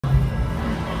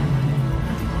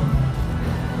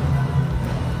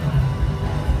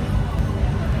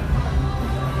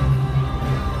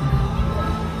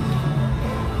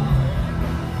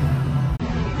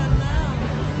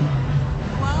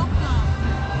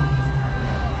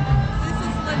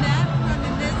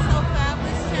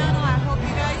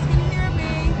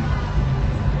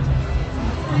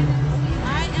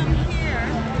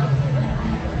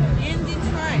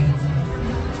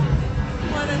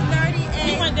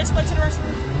explain to the rest of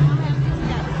them?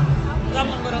 I'm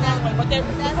going to go the long way, but the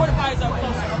porta potties are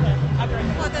closer. Okay, I'll be right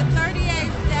back. For the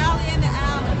 38th Dally in the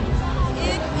Alley,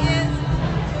 it is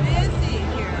busy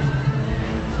here.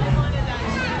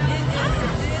 It is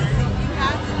busy. You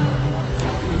have to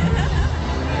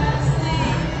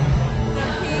see the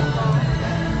people.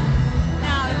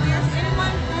 Now, if there's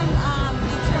anyone from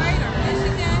Detroit or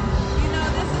Michigan, you know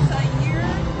this is a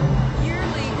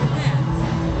yearly event.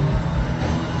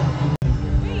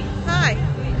 Hi.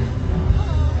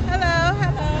 Hello,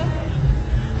 hello.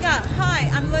 Yeah, hi,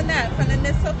 I'm Lynette from the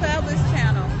Knit So Fabulous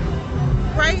channel.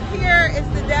 Right here is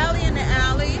the Dally in the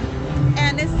Alley,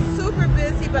 and it's super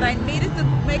busy, but I needed to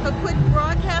make a quick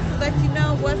broadcast to let you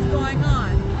know what's going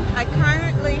on. I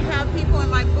currently have people in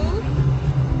my booth,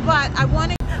 but I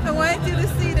wanted you to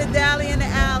see the Dally in the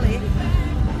Alley.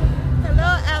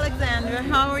 Hello, Alexandra,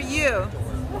 how are you?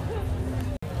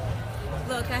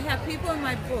 Look, I have people in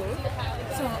my booth,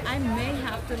 so I may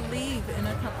have to leave in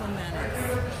a couple minutes.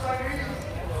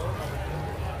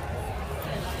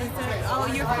 Oh,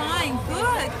 you're fine.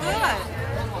 Good, good.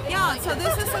 Yeah, so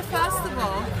this is a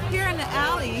festival here in the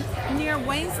alley near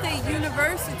Wayne State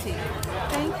University.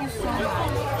 Thank you so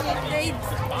much. They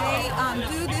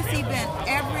do this event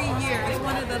every year. It's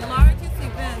one of the largest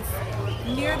events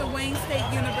near the Wayne State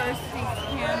University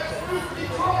campus.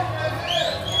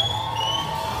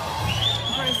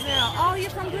 Brazil. Oh,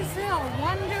 you're from Brazil.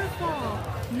 Wonderful.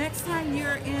 Next time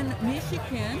you're in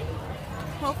Michigan,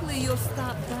 hopefully you'll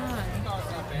stop by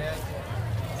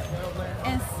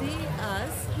and see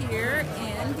us here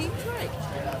in Detroit.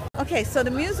 Okay, so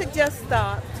the music just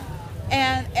stopped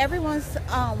and everyone's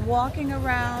walking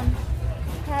around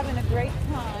having a great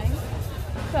time.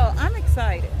 So I'm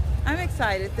excited. I'm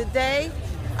excited. The day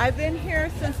I've been here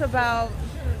since about,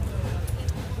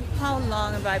 how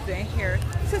long have I been here?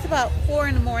 Since about 4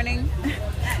 in the morning.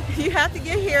 You have to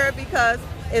get here because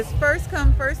it's first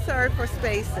come, first served for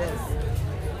spaces.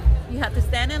 You have to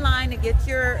stand in line to get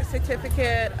your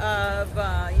certificate of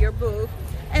your booth,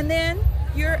 and then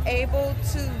you're able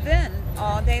to vend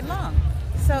all day long.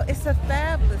 So it's a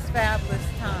fabulous, fabulous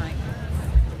time.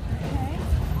 Okay.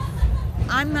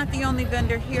 I'm not the only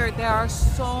vendor here. There are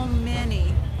so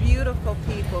many beautiful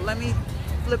people. Let me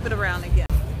flip it around again.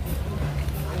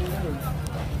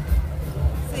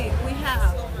 See, we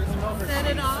have Set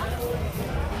It Off.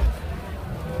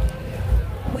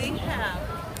 We have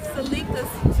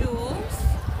Salika's Jewels.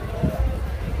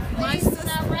 My sister,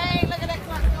 look at that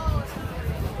clock.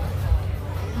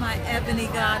 My Ebony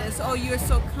Goddess. Oh, you're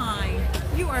so kind.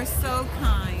 You are so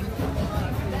kind.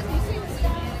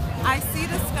 I see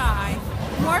the sky.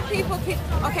 More people can.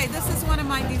 Okay, this is one of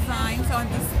my designs on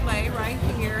display right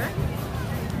here.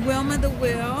 Wilma the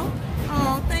Will.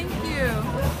 Oh, thank you.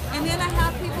 And then I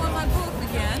have people in my booth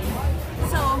again.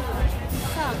 So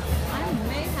I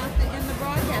may have to end the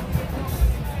broadcast.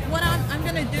 What I'm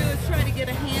going to do is try to get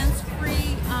a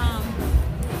hands-free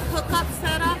hookup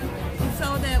set up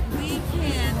so that we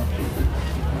can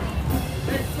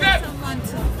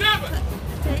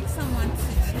take someone to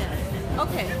chat.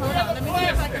 Okay, hold on. Let me see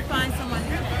if I can find someone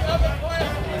here. Hold on.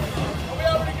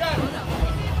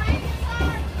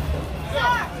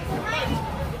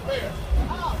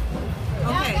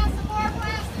 Okay.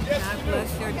 God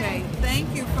bless your day.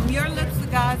 Thank you. From your lips to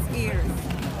God's ears.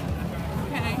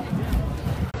 Okay.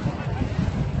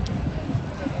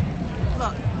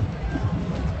 Look.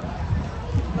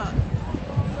 Look.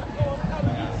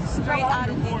 Straight out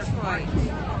of Detroit.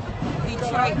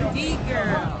 Detroit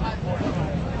D-Girl.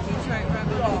 Detroit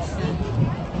Revolution.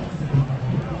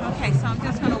 Okay, so I'm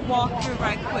just going to walk through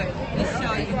right quick and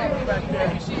show you.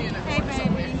 Hey,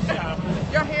 baby.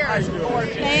 Your hair is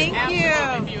gorgeous. Thank you.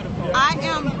 I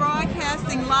am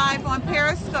broadcasting live on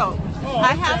Periscope. Oh,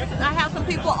 I have some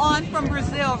people on from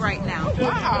Brazil right now.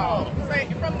 Wow.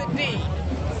 Straight from the D.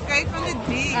 Straight from the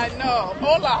D. I know.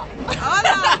 Hola.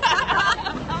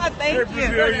 Hola. Thank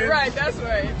you. Right, that's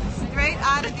right. Straight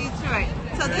out of Detroit.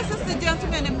 So this is the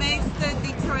gentleman that makes the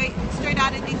Detroit, Straight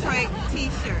Out of Detroit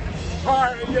t-shirt.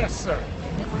 Yes, sir.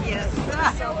 Yes,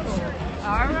 sir.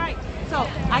 All right. So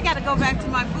I got to go back to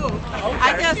my booth.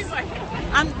 Okay.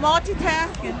 I'm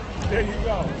multitasking. There you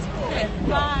go. Okay,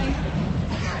 bye.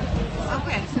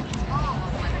 Okay.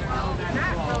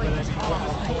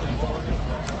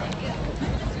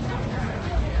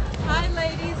 Hi,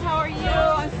 ladies. How are you?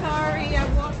 I'm sorry. I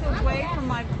walked away from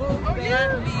my booth.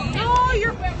 Oh,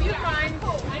 you're fine.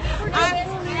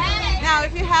 Now,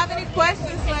 if you have any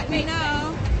questions, let me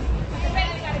know.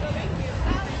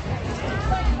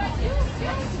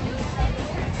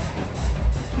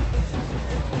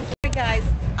 Guys,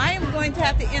 I am going to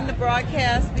have to end end the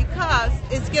broadcast because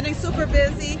it's getting super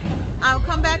busy. I'll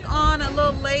come back on a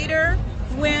little later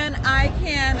when I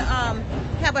can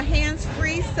have a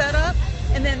hands-free setup,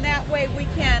 and then that way we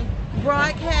can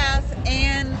broadcast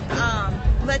and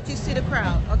let you see the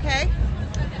crowd, okay?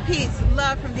 Peace,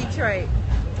 love from Detroit.